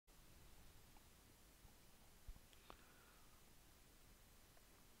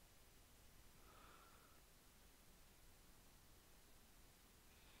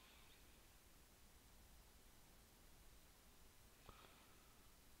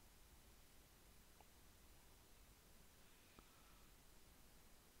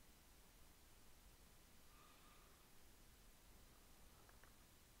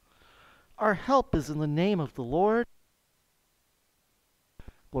Our help is in the name of the Lord.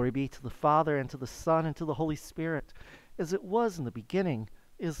 Glory be to the Father, and to the Son, and to the Holy Spirit, as it was in the beginning,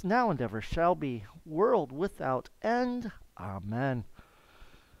 is now, and ever shall be, world without end. Amen.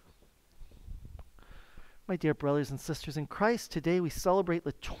 My dear brothers and sisters in Christ, today we celebrate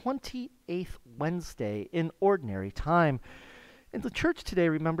the 28th Wednesday in Ordinary Time. And the church today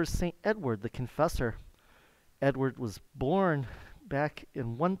remembers St. Edward the Confessor. Edward was born back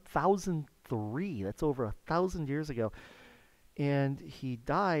in 1003. That's over 1,000 years ago. And he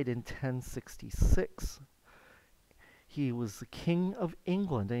died in 1066. He was the King of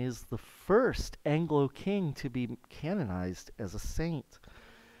England, and he is the first Anglo king to be canonized as a saint.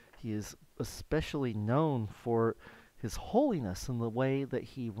 He is especially known for his holiness and the way that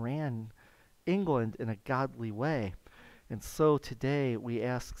he ran England in a godly way. And so today we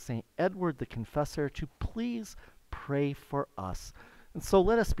ask St. Edward the Confessor to please pray for us. And so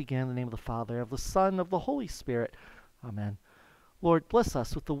let us begin in the name of the Father, of the Son, of the Holy Spirit. Amen. Lord, bless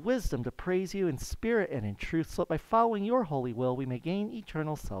us with the wisdom to praise you in spirit and in truth, so that by following your holy will we may gain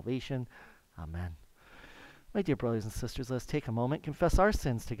eternal salvation. Amen. My dear brothers and sisters, let us take a moment, confess our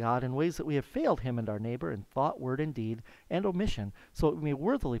sins to God in ways that we have failed him and our neighbor in thought, word, and deed, and omission, so that we may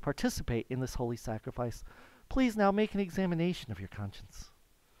worthily participate in this holy sacrifice. Please now make an examination of your conscience.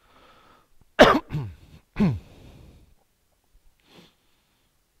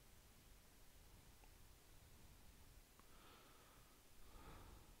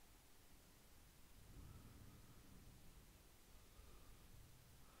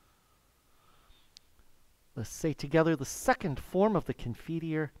 Let's say together the second form of the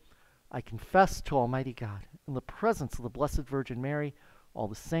Confiteor. I confess to Almighty God, in the presence of the Blessed Virgin Mary, all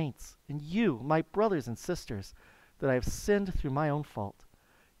the saints, and you, my brothers and sisters, that I have sinned through my own fault,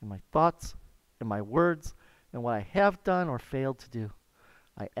 in my thoughts, in my words, and what I have done or failed to do.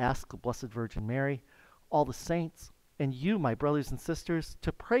 I ask the Blessed Virgin Mary, all the saints, and you, my brothers and sisters,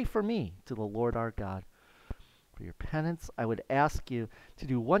 to pray for me to the Lord our God. For your penance, I would ask you to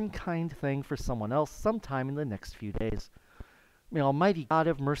do one kind thing for someone else sometime in the next few days. May Almighty God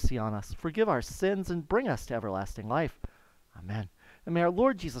have mercy on us, forgive our sins, and bring us to everlasting life. Amen. And may our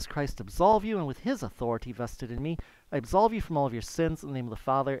Lord Jesus Christ absolve you, and with his authority vested in me, I absolve you from all of your sins in the name of the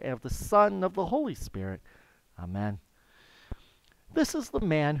Father, and of the Son, and of the Holy Spirit. Amen. This is the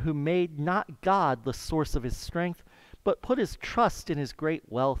man who made not God the source of his strength, but put his trust in his great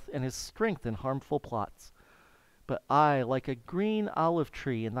wealth and his strength in harmful plots. But I, like a green olive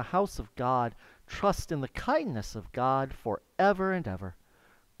tree in the house of God, trust in the kindness of God forever and ever.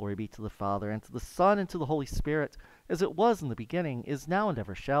 Glory be to the Father, and to the Son, and to the Holy Spirit, as it was in the beginning, is now, and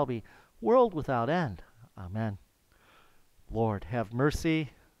ever shall be, world without end. Amen. Lord, have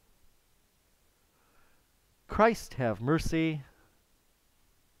mercy. Christ, have mercy.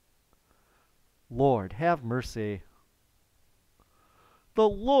 Lord, have mercy. The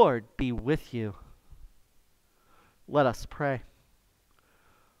Lord be with you. Let us pray.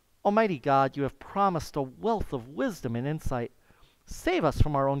 Almighty God, you have promised a wealth of wisdom and insight. Save us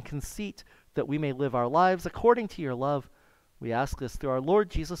from our own conceit, that we may live our lives according to your love. We ask this through our Lord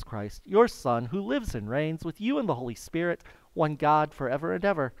Jesus Christ, your Son, who lives and reigns with you in the Holy Spirit, one God, forever and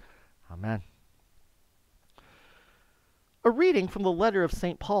ever. Amen. A reading from the letter of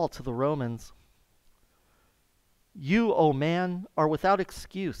St. Paul to the Romans. You, O man, are without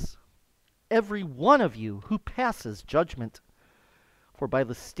excuse, every one of you who passes judgment. For by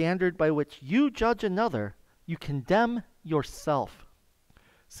the standard by which you judge another, you condemn yourself,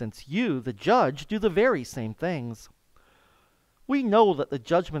 since you, the judge, do the very same things. We know that the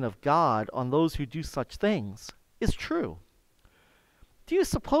judgment of God on those who do such things is true. Do you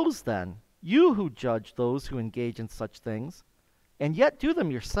suppose, then, you who judge those who engage in such things, and yet do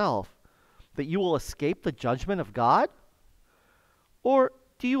them yourself, that you will escape the judgment of God? Or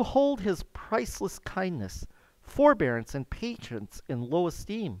do you hold his priceless kindness, forbearance, and patience in low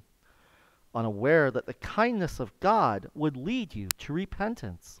esteem, unaware that the kindness of God would lead you to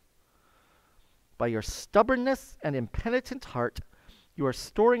repentance? By your stubbornness and impenitent heart, you are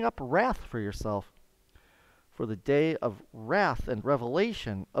storing up wrath for yourself, for the day of wrath and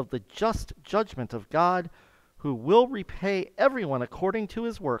revelation of the just judgment of God, who will repay everyone according to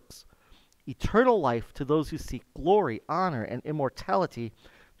his works, eternal life to those who seek glory, honor, and immortality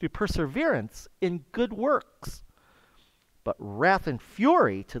through perseverance in good works, but wrath and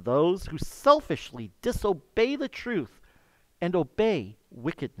fury to those who selfishly disobey the truth and obey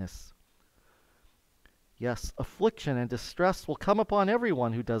wickedness. Yes, affliction and distress will come upon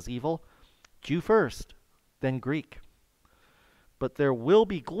everyone who does evil, Jew first, then Greek. But there will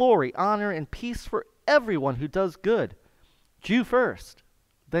be glory, honor, and peace for everyone who does good, Jew first,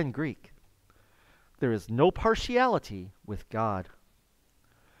 then Greek. There is no partiality with God.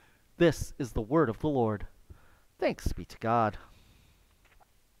 This is the word of the Lord. Thanks be to God.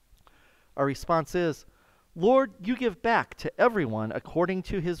 Our response is, Lord, you give back to everyone according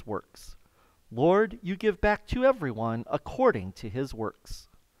to his works. Lord, you give back to everyone according to his works.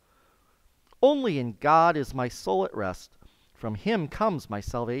 Only in God is my soul at rest. From him comes my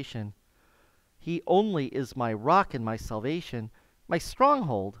salvation. He only is my rock and my salvation, my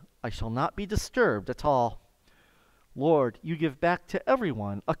stronghold. I shall not be disturbed at all. Lord, you give back to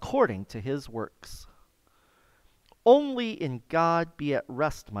everyone according to his works. Only in God be at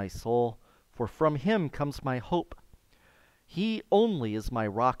rest my soul, for from him comes my hope. He only is my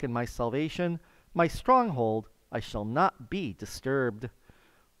rock and my salvation, my stronghold. I shall not be disturbed.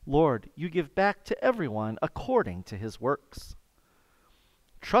 Lord, you give back to everyone according to his works.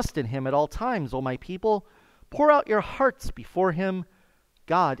 Trust in him at all times, O my people. Pour out your hearts before him.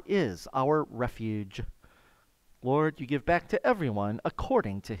 God is our refuge. Lord, you give back to everyone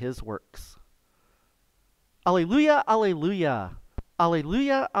according to his works. Alleluia, alleluia,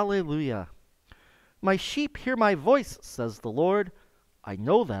 alleluia, alleluia. My sheep hear my voice, says the Lord. I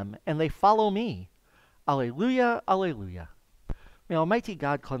know them, and they follow me. Alleluia, alleluia. May Almighty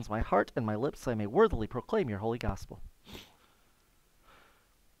God cleanse my heart and my lips, so I may worthily proclaim your holy gospel.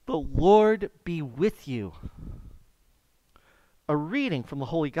 The Lord be with you. A reading from the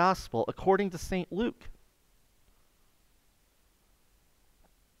Holy Gospel according to St. Luke.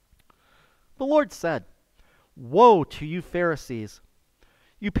 The Lord said, Woe to you, Pharisees!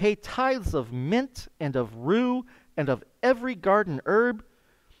 You pay tithes of mint and of rue and of every garden herb,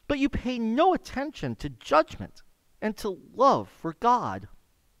 but you pay no attention to judgment and to love for God.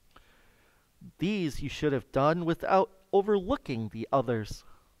 These you should have done without overlooking the others.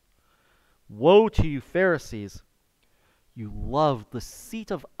 Woe to you, Pharisees! You love the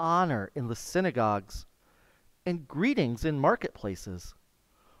seat of honor in the synagogues and greetings in marketplaces.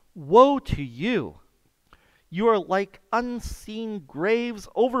 Woe to you! You are like unseen graves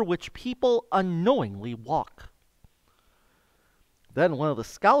over which people unknowingly walk. Then one of the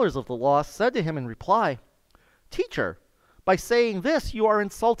scholars of the law said to him in reply, Teacher, by saying this you are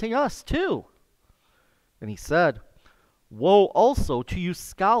insulting us too. And he said, Woe also to you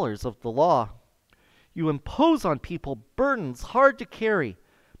scholars of the law! You impose on people burdens hard to carry,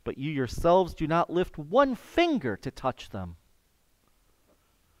 but you yourselves do not lift one finger to touch them.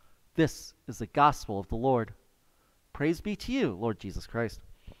 This is the gospel of the Lord. Praise be to you, Lord Jesus Christ.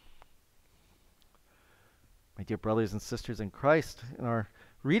 My dear brothers and sisters in Christ, in our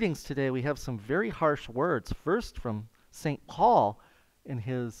readings today we have some very harsh words. First from St. Paul in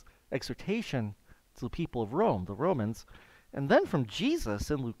his exhortation to the people of Rome, the Romans, and then from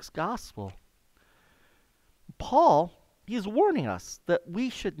Jesus in Luke's gospel. Paul, he is warning us that we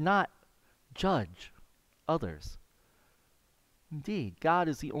should not judge others. Indeed, God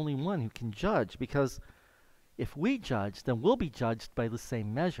is the only one who can judge, because if we judge, then we'll be judged by the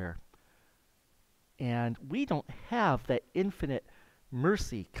same measure. And we don't have that infinite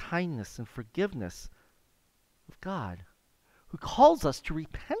mercy, kindness, and forgiveness of God, who calls us to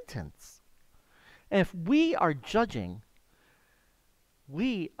repentance. And if we are judging,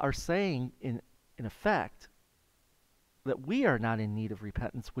 we are saying, in effect, that we are not in need of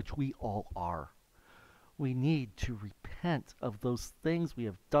repentance, which we all are. We need to repent of those things we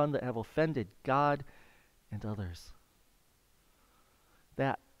have done that have offended God and others.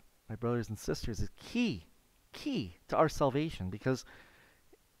 That, my brothers and sisters, is key to our salvation, because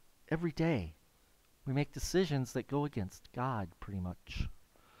every day we make decisions that go against God, pretty much.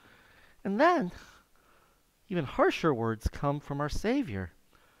 And then, even harsher words come from our Savior,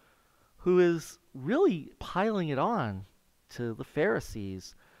 who is really piling it on to the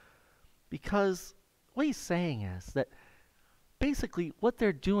Pharisees, because what he's saying is that basically what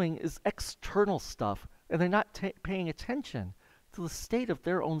they're doing is external stuff, and they're not paying attention to the state of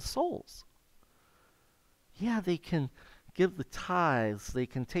their own souls. Yeah, they can give the tithes, they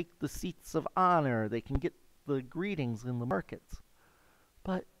can take the seats of honor, they can get the greetings in the markets,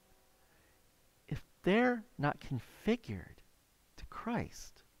 but if they're not configured to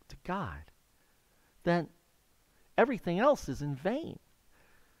Christ, to God, then everything else is in vain.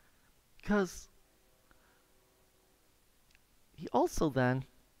 Because he also then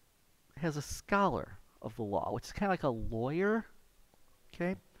has a scholar of the law, which is kind of like a lawyer,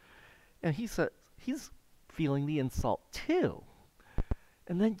 okay? And he said he's feeling the insult too.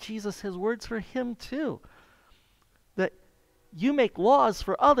 And then Jesus has words for him too, that you make laws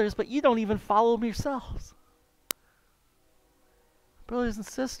for others, but you don't even follow them yourselves. Brothers and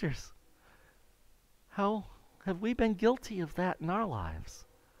sisters, how have we been guilty of that in our lives?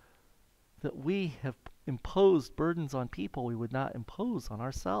 that we have imposed burdens on people we would not impose on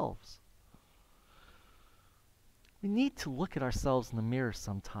ourselves. We need to look at ourselves in the mirror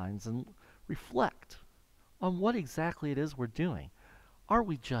sometimes and reflect on what exactly it is we're doing. Are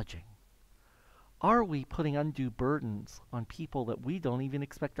we judging? Are we putting undue burdens on people that we don't even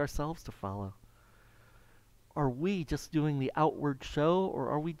expect ourselves to follow? Are we just doing the outward show, or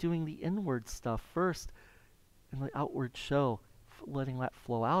are we doing the inward stuff first and the outward show, letting that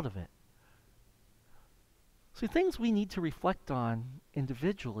flow out of it? So things we need to reflect on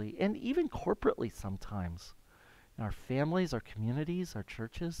individually and even corporately sometimes. In our families, our communities, our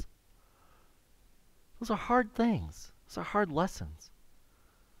churches. Those are hard things. Those are hard lessons.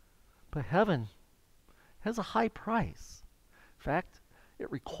 But heaven has a high price. In fact,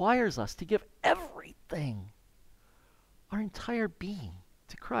 it requires us to give everything, our entire being,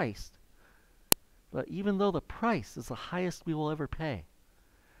 to Christ. But even though the price is the highest we will ever pay,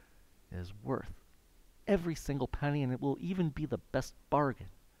 it is worth every single penny, and it will even be the best bargain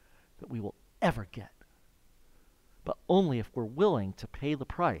that we will ever get. But only if we're willing to pay the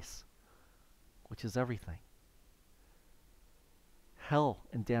price, which is everything. Hell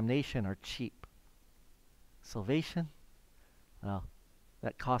and damnation are cheap. Salvation, well,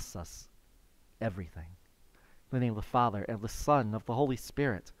 that costs us everything. In the name of the Father, and the Son, and of the Holy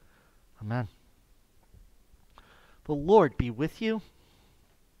Spirit. Amen. The Lord be with you.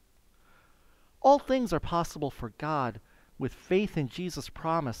 All things are possible for God. With faith in Jesus'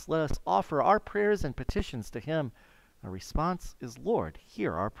 promise, let us offer our prayers and petitions to Him. Our response is, Lord,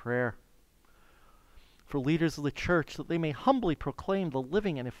 hear our prayer. For leaders of the church, that they may humbly proclaim the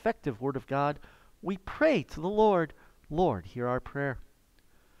living and effective Word of God, we pray to the Lord, Lord, hear our prayer.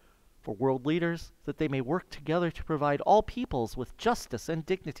 For world leaders, that they may work together to provide all peoples with justice and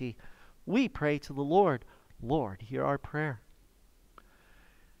dignity, we pray to the Lord, Lord, hear our prayer.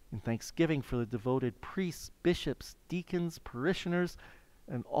 In thanksgiving for the devoted priests, bishops, deacons, parishioners,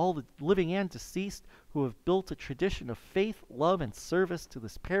 and all the living and deceased who have built a tradition of faith, love, and service to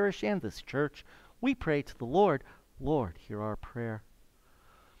this parish and this church, we pray to the Lord, Lord, hear our prayer.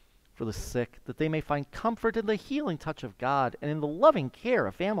 For the sick, that they may find comfort in the healing touch of God and in the loving care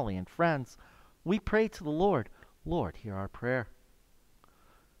of family and friends, we pray to the Lord, Lord, hear our prayer.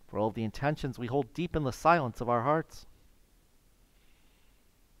 For all the intentions we hold deep in the silence of our hearts,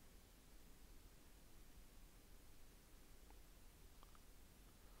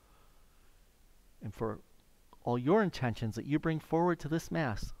 and for all your intentions that you bring forward to this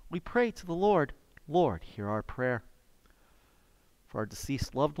Mass, we pray to the Lord, Lord, hear our prayer. For our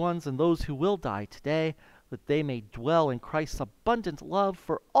deceased loved ones and those who will die today, that they may dwell in Christ's abundant love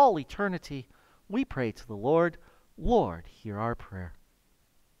for all eternity, we pray to the Lord, Lord, hear our prayer.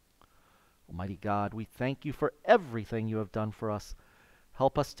 Almighty God, we thank you for everything you have done for us.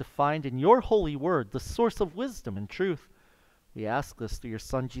 Help us to find in your holy word the source of wisdom and truth. We ask this through your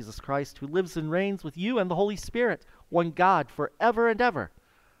Son, Jesus Christ, who lives and reigns with you and the Holy Spirit, one God, forever and ever.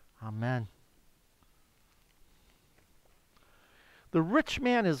 Amen. The rich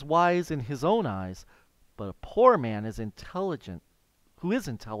man is wise in his own eyes, but a poor man is intelligent. Who is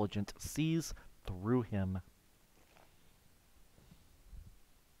intelligent sees through him.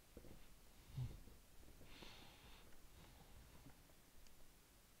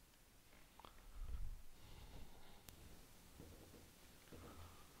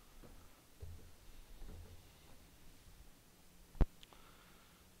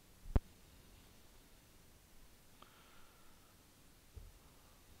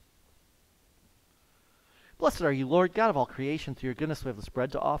 Blessed are you, Lord, God of all creation. Through your goodness we have this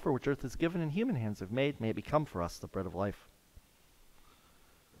bread to offer, which earth has given and human hands have made. May it become for us the bread of life.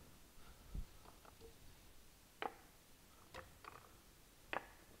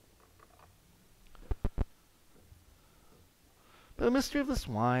 By the mystery of this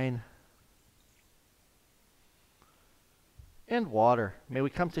wine and water, may we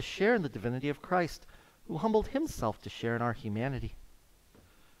come to share in the divinity of Christ, who humbled himself to share in our humanity.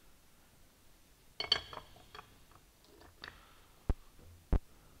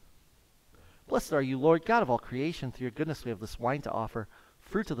 Blessed are you, Lord, God of all creation. Through your goodness we have this wine to offer,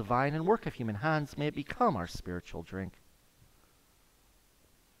 fruit of the vine and work of human hands. May it become our spiritual drink.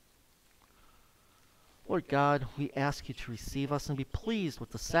 Lord God, we ask you to receive us and be pleased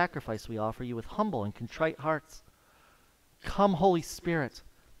with the sacrifice we offer you with humble and contrite hearts. Come, Holy Spirit,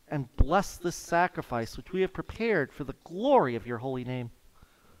 and bless this sacrifice which we have prepared for the glory of your holy name.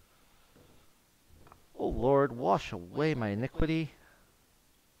 O Lord, wash away my iniquity.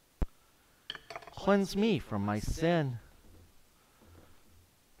 Cleanse me from my sin.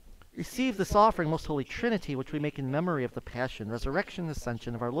 Receive this offering, most holy Trinity, which we make in memory of the passion, resurrection, and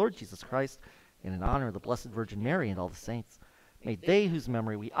ascension of our Lord Jesus Christ, and in honor of the Blessed Virgin Mary and all the saints. May they whose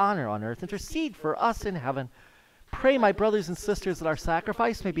memory we honor on earth intercede for us in heaven. Pray, my brothers and sisters, that our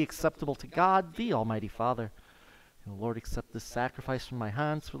sacrifice may be acceptable to God, the Almighty Father. And the Lord accept this sacrifice from my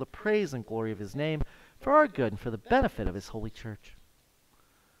hands for the praise and glory of his name, for our good and for the benefit of his holy church.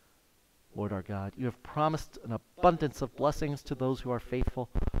 Lord our God, you have promised an abundance of blessings to those who are faithful.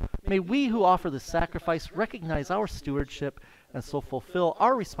 May we who offer this sacrifice recognize our stewardship and so fulfill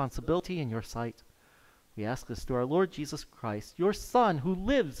our responsibility in your sight. We ask this through our Lord Jesus Christ, your Son, who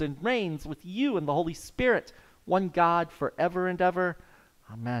lives and reigns with you in the Holy Spirit, one God, forever and ever.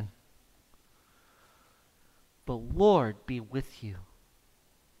 Amen. The Lord be with you.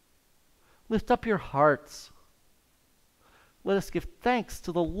 Lift up your hearts. Let us give thanks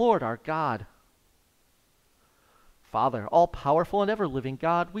to the Lord our God. Father, all-powerful and ever-living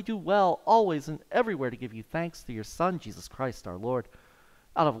God, we do well always and everywhere to give you thanks through your Son, Jesus Christ our Lord.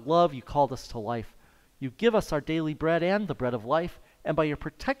 Out of love you called us to life. You give us our daily bread and the bread of life, and by your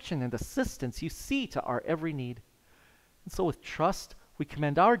protection and assistance you see to our every need. And so with trust we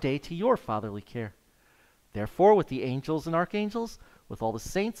commend our day to your fatherly care. Therefore, with the angels and archangels, with all the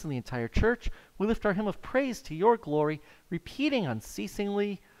saints and the entire church, we lift our hymn of praise to your glory, repeating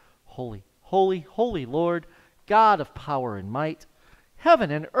unceasingly, Holy, holy, holy Lord, God of power and might.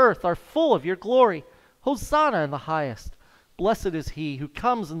 Heaven and earth are full of your glory. Hosanna in the highest. Blessed is he who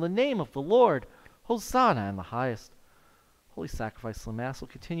comes in the name of the Lord. Hosanna in the highest. Holy Sacrifice of the Mass will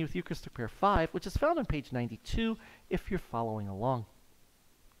continue with Eucharistic Prayer 5, which is found on page 92 if you're following along.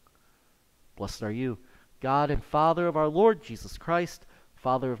 Blessed are you, God and Father of our Lord Jesus Christ,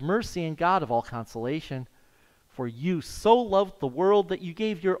 Father of mercy and God of all consolation. For you so loved the world that you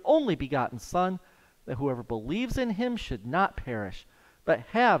gave your only begotten Son, that whoever believes in him should not perish, but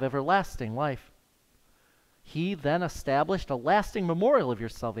have everlasting life. He then established a lasting memorial of your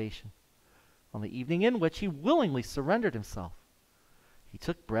salvation on the evening in which he willingly surrendered himself. He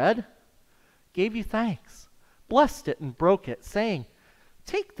took bread, gave you thanks, blessed it and broke it, saying,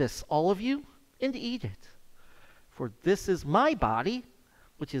 Take this, all of you, and eat it. For this is my body,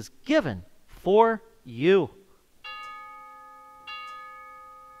 which is given for you.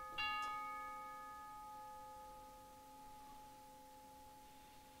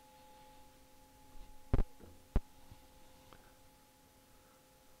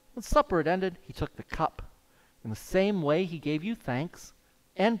 When supper had ended, he took the cup. In the same way he gave you thanks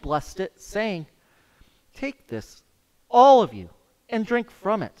and blessed it, saying, Take this, all of you, and drink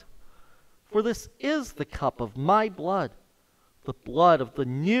from it. For this is the cup of my blood, the blood of the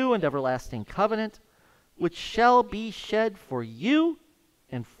new and everlasting covenant, which shall be shed for you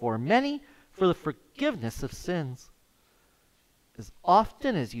and for many for the forgiveness of sins. As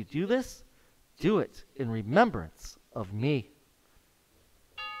often as you do this, do it in remembrance of me.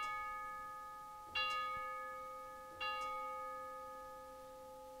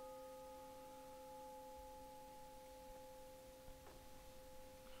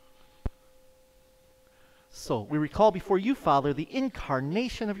 So we recall before you, Father, the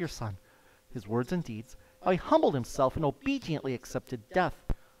incarnation of your Son, his words and deeds, how he humbled himself and obediently accepted death,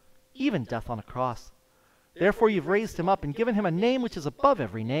 even death on a cross. Therefore you've raised him up and given him a name which is above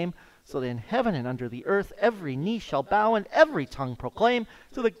every name, so that in heaven and under the earth every knee shall bow and every tongue proclaim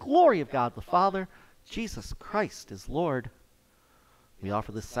to the glory of God the Father, Jesus Christ is Lord. We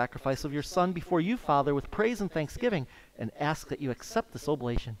offer this sacrifice of your Son before you, Father, with praise and thanksgiving, and ask that you accept this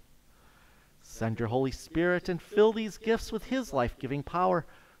oblation. Send your Holy Spirit and fill these gifts with his life-giving power,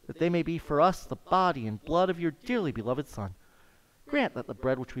 that they may be for us the body and blood of your dearly beloved Son. Grant that the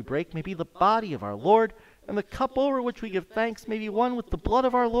bread which we break may be the body of our Lord, and the cup over which we give thanks may be one with the blood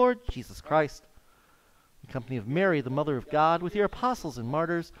of our Lord Jesus Christ. In the company of Mary, the Mother of God, with your apostles and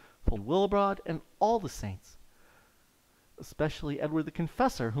martyrs, Holy Willibrod, and all the saints, especially Edward the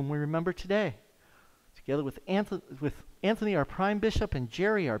Confessor, whom we remember today, together with Anthony, our prime bishop, and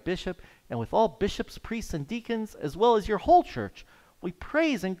Jerry, our bishop, and with all bishops, priests, and deacons, as well as your whole church, we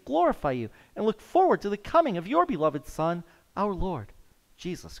praise and glorify you and look forward to the coming of your beloved Son, our Lord,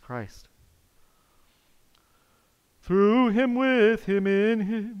 Jesus Christ. Through him, with him,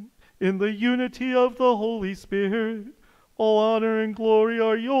 in the unity of the Holy Spirit, all honor and glory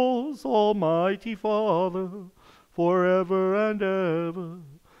are yours, Almighty Father, forever and ever.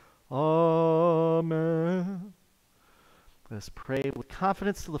 Amen. Let us pray with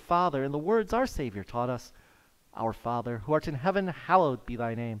confidence to the Father in the words our Savior taught us. Our Father, who art in heaven, hallowed be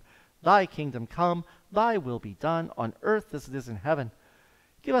thy name. Thy kingdom come, thy will be done, on earth as it is in heaven.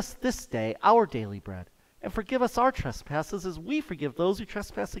 Give us this day our daily bread, And forgive us our trespasses as we forgive those who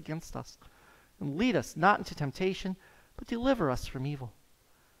trespass against us. And lead us not into temptation, but deliver us from evil.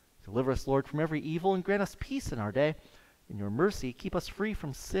 Deliver us, Lord, from every evil, and grant us peace in our day. In your mercy, keep us free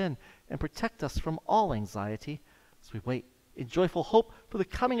from sin, and protect us from all anxiety, as we wait in joyful hope for the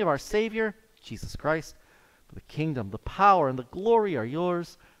coming of our Savior, Jesus Christ. For the kingdom, the power, and the glory are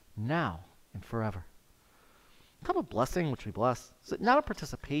yours, now and forever. The cup of blessing which we bless, is it not a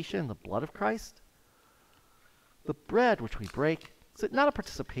participation in the blood of Christ? The bread which we break, is it not a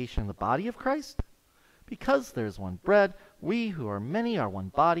participation in the body of Christ? Because there is one bread, we who are many are one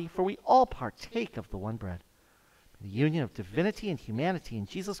body, for we all partake of the one bread. May the union of divinity and humanity in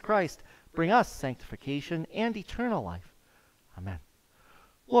Jesus Christ bring us sanctification and eternal life. Amen.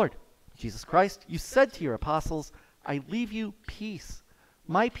 Lord Jesus Christ, you said to your apostles, I leave you peace.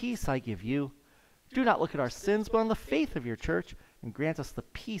 My peace I give you. Do not look at our sins, but on the faith of your church, and grant us the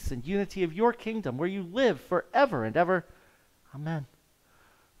peace and unity of your kingdom, where you live forever and ever. Amen.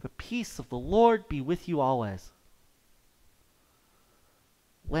 The peace of the Lord be with you always.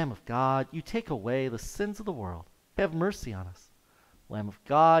 Lamb of God, you take away the sins of the world. Have mercy on us. Lamb of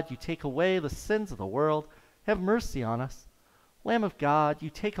God, you take away the sins of the world. Have mercy on us. Lamb of God, you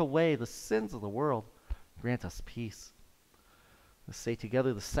take away the sins of the world. Grant us peace. Let's say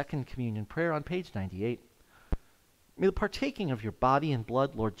together the second communion prayer on page 98. May the partaking of your body and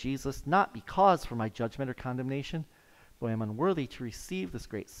blood, Lord Jesus, not be cause for my judgment or condemnation. Though I am unworthy to receive this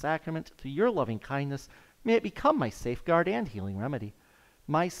great sacrament, through your loving kindness, may it become my safeguard and healing remedy.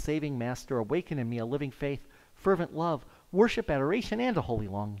 My saving Master, awaken in me a living faith, fervent love, worship, adoration, and a holy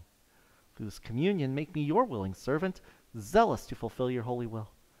longing. Through this communion, make me your willing servant, zealous to fulfill your holy will.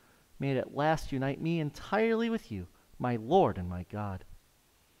 May it at last unite me entirely with you, my Lord and my God.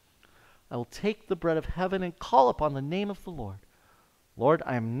 I will take the bread of heaven and call upon the name of the Lord. Lord,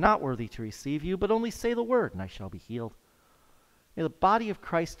 I am not worthy to receive you, but only say the word, and I shall be healed. May the body of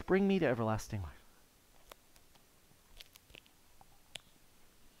Christ bring me to everlasting life.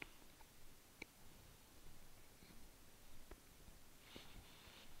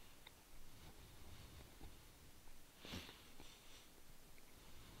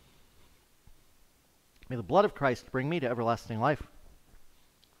 May the blood of Christ bring me to everlasting life.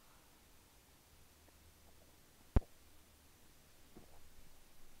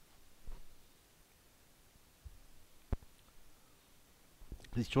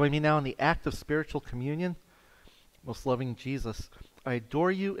 Please join me now in the act of spiritual communion. Most loving Jesus, I adore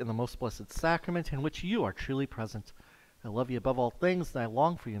you in the most blessed sacrament in which you are truly present. I love you above all things, and I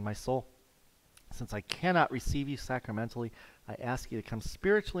long for you in my soul. Since I cannot receive you sacramentally, I ask you to come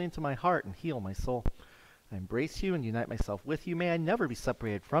spiritually into my heart and heal my soul. I embrace you and unite myself with you. May I never be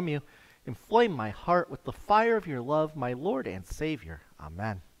separated from you. Inflame my heart with the fire of your love, my Lord and Savior.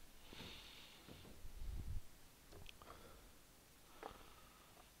 Amen.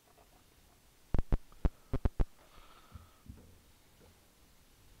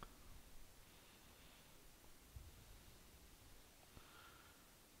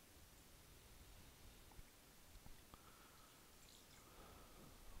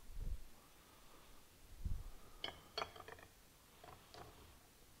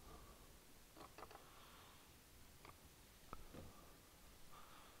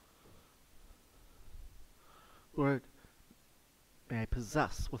 Lord, may I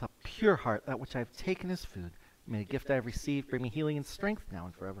possess with a pure heart that which I have taken as food. May the gift I have received bring me healing and strength now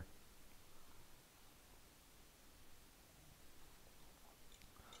and forever.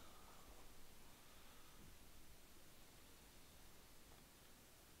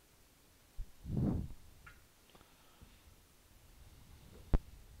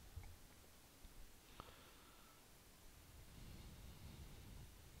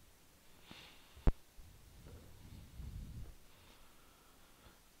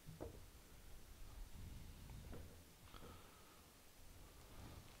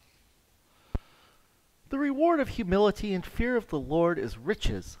 The reward of humility and fear of the Lord is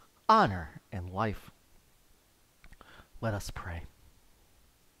riches, honor, and life. Let us pray.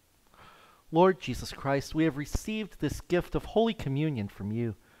 Lord Jesus Christ, we have received this gift of Holy Communion from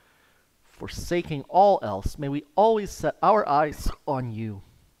you. Forsaking all else, may we always set our eyes on you,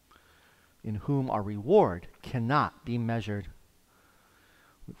 in whom our reward cannot be measured.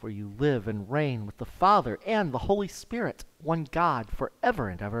 For you live and reign with the Father and the Holy Spirit, one God, forever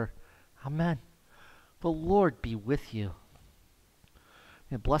and ever. Amen. The Lord be with you.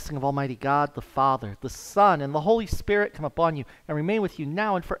 May the blessing of Almighty God, the Father, the Son, and the Holy Spirit come upon you and remain with you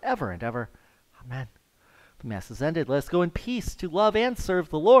now and forever and ever. Amen. The Mass is ended. Let us go in peace to love and serve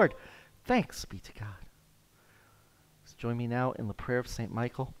the Lord. Thanks be to God. Let's join me now in the prayer of St.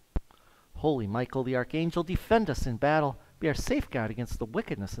 Michael. Holy Michael, the archangel, defend us in battle. Be our safeguard against the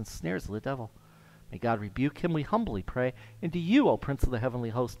wickedness and snares of the devil. May God rebuke him, we humbly pray. And to you, O Prince of the heavenly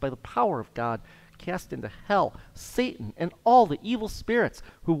host, by the power of God, cast into hell Satan and all the evil spirits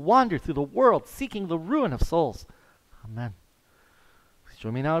who wander through the world seeking the ruin of souls. Amen. Please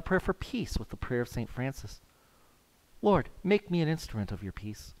join me now in prayer for peace with the prayer of St. Francis. Lord, make me an instrument of your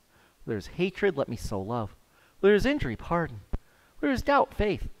peace. Where there is hatred, let me sow love. Where there is injury, pardon. Where there is doubt,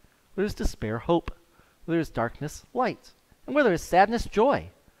 faith. Where there is despair, hope. Where there is darkness, light. And where there is sadness, joy.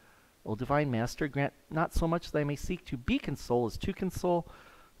 O divine Master, grant not so much that I may seek to be consoled as to console,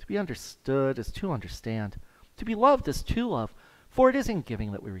 to be understood as to understand, to be loved as to love. For it is in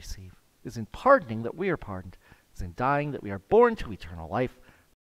giving that we receive, it is in pardoning that we are pardoned, it is in dying that we are born to eternal life.